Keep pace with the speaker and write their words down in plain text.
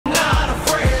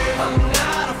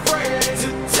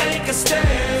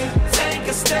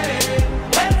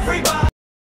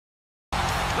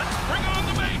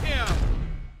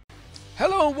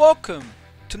and welcome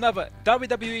to another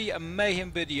WWE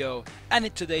Mayhem video, and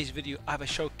in today's video I have a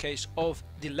showcase of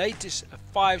the latest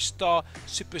 5-star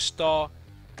superstar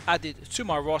added to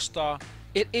my roster.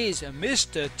 It is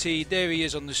Mr. T. There he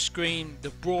is on the screen, the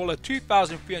Brawler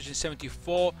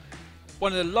 2374,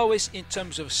 one of the lowest in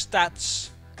terms of stats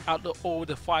out of all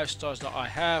the 5 stars that I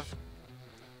have.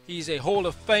 He's a Hall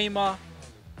of Famer,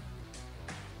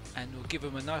 and we'll give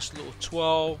him a nice little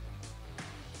twirl.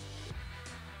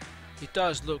 He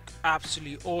does look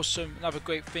absolutely awesome. Another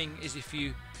great thing is if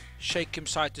you shake him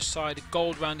side to side, the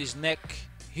gold around his neck,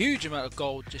 huge amount of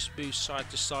gold, just moves side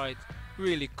to side.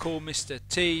 Really cool, Mr.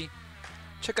 T.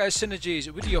 Check out his synergies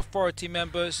with the Authority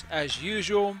members as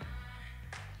usual.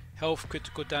 Health,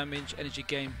 critical damage, energy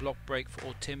gain, block break for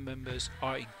all team members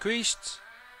are increased.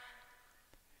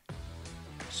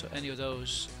 So any of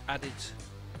those added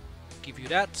give you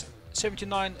that.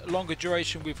 79 longer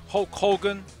duration with Hulk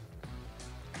Hogan.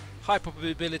 High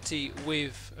probability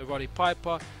with Roddy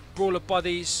Piper. Brawler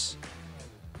buddies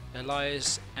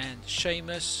Elias and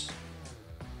Sheamus.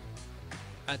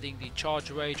 Adding the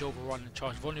charge rage, overrun and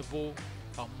charge vulnerable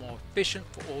are more efficient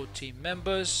for all team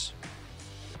members.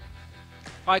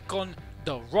 Icon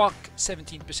The Rock,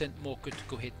 17% more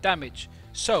critical hit damage.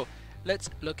 So let's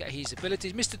look at his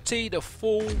abilities. Mr. T, the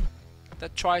Fool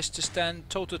that tries to stand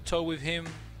toe to toe with him.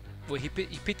 Well, he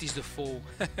pities the Fool.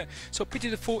 So Pity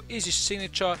the Fool is his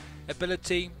signature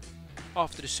ability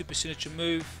after the super signature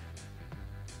move.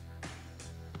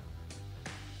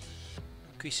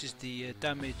 Increases the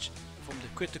damage from the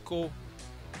critical.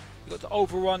 You've got the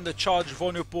overrun, the charge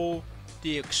vulnerable,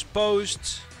 the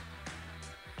exposed,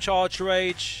 charge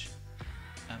rage,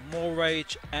 and more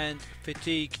rage, and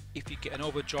fatigue if you get an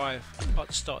overdrive at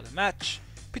the start of the match.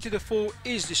 Pity the Fool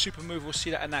is the super move. We'll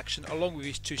see that in action along with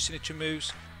his 2 signature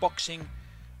moves, boxing,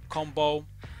 combo,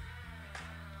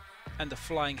 and the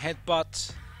flying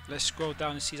headbutt. Let's scroll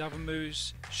down and see his other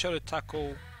moves. Shoulder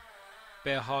tackle,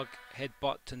 bear hug,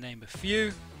 headbutt, to name a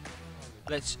few.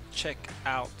 Let's check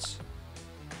out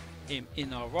him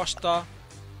in our roster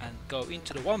and go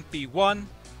into the 1v1.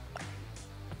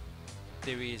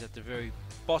 There he is at the very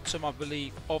bottom, I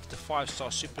believe, of the 5-star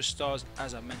superstars,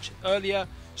 as I mentioned earlier.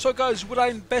 So guys, would I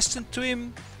invest into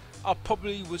him? I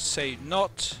probably would say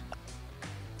not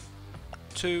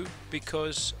to,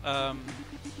 because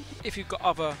if you've got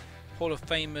other Hall of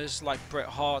Famers like Bret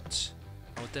Hart,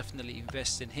 I'll definitely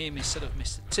invest in him instead of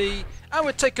Mr. T. And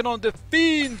we're taking on the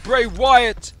Fiend, Bray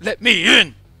Wyatt. Let me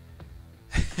in!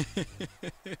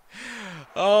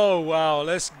 Oh wow,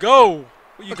 let's go!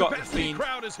 What you got, the Fiend?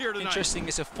 Interesting,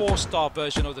 it's a 4-star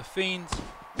version of the Fiend.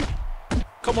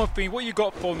 Come on, Fiend, what you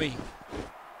got for me?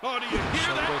 Oh, do you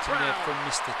hear that crowd? There from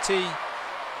Mr. T.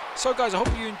 So guys, I hope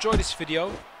you enjoyed this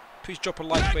video. Please drop a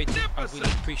like rating, I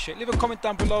really appreciate it. Leave a comment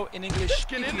down below in English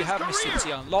if you have Mr. T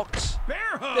unlocked.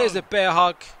 There's the bear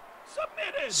hug.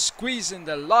 Submitted. Squeezing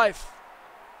the life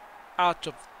out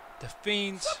of the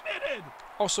Fiend. Submitted.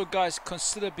 Also guys,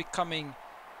 consider becoming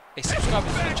a subscriber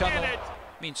to the channel. It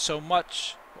means so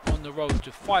much. We're on the road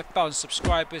to 5,000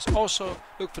 subscribers. Also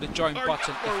look for the join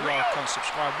button if you are a current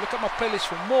subscriber. Look at my playlist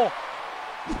for more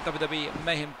WWE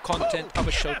Mayhem content,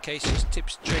 other showcases,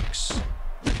 tips, tricks,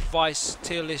 advice,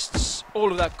 tier lists,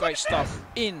 all of that great stuff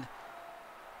in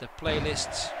the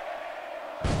playlist.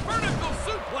 Vertical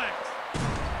suplex.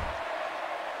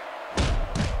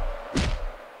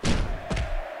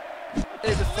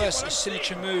 There's the first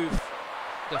signature move,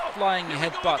 the flying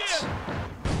headbutt.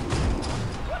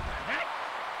 What the heck?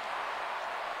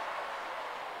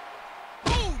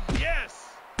 Oh yes.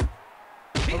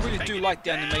 I really do like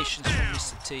the animations from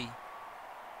Mr. T.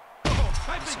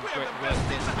 Some great work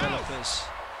there, developers.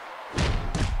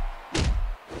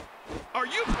 Are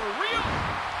you for real?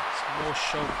 Some more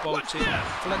showboating,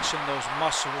 flexing those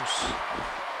muscles.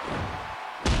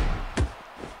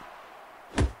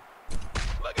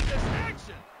 Look at this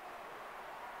action.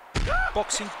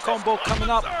 Boxing combo coming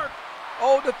up.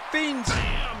 Oh, the Fiend!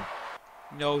 Bam.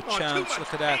 No Oh, chance,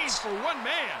 look at that. For one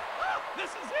man.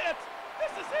 This is it.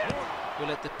 This is it. We'll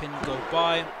let the pin go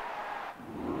by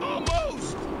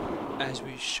Almost. as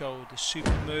we show the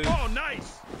super move. Oh,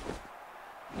 nice.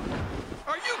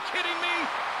 Are you kidding me?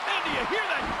 And do you hear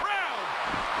that crowd?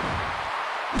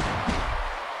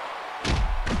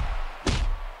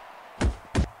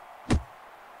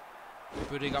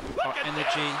 Building up our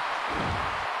energy.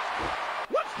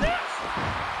 What's this?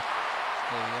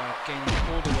 There we are, gaining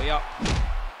all the way up.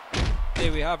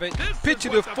 There we have it. This Pity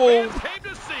is the what the Fool. fans came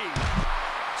to see.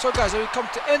 So guys, as we come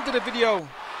to the end of the video,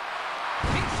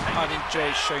 I've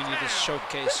enjoyed showing you this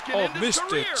showcase of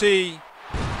Mr. T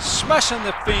smashing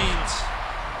the Fiend.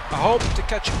 I hope to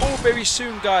catch you all very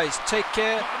soon, guys. Take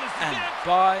care. and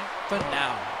bye for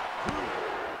now.